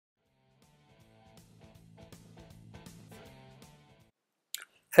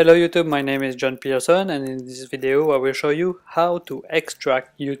Hello YouTube, my name is John Pearson, and in this video I will show you how to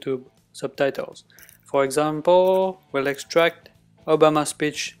extract YouTube subtitles. For example, we'll extract Obama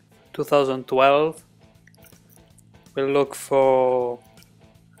speech 2012. We'll look for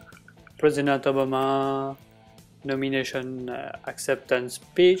President Obama nomination acceptance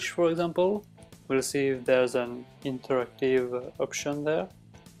speech, for example. We'll see if there's an interactive option there.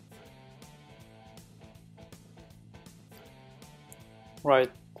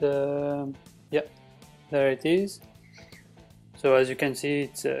 Right, yeah, there it is. So as you can see,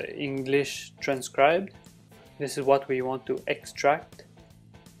 it's English transcribed. This is what we want to extract,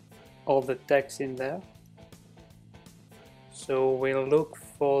 all the text in there. So we'll look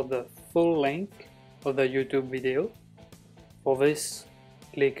for the full length of the YouTube video. For this,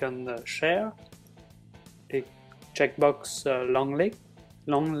 click on the share, click checkbox long link,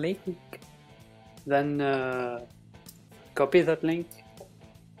 then copy that link.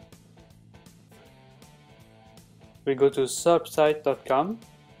 We go to subsite.com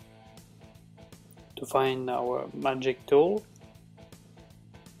to find our magic tool,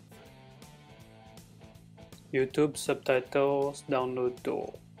 YouTube Subtitles download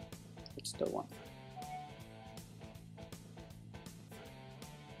tool. That's the one.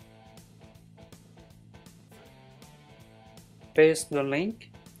 Paste the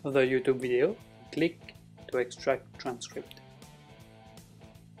link of the YouTube video, click to extract transcript.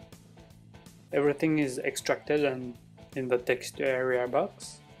 Everything is extracted and in the text area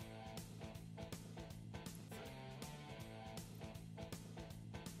box.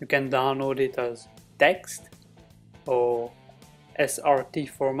 You can download it as text or SRT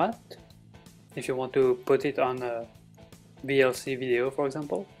format if you want to put it on a VLC video, for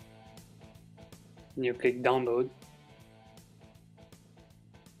example. And you click download.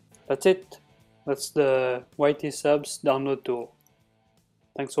 That's it. That's the YT Subs download tool.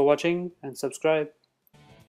 Thanks for watching and subscribe.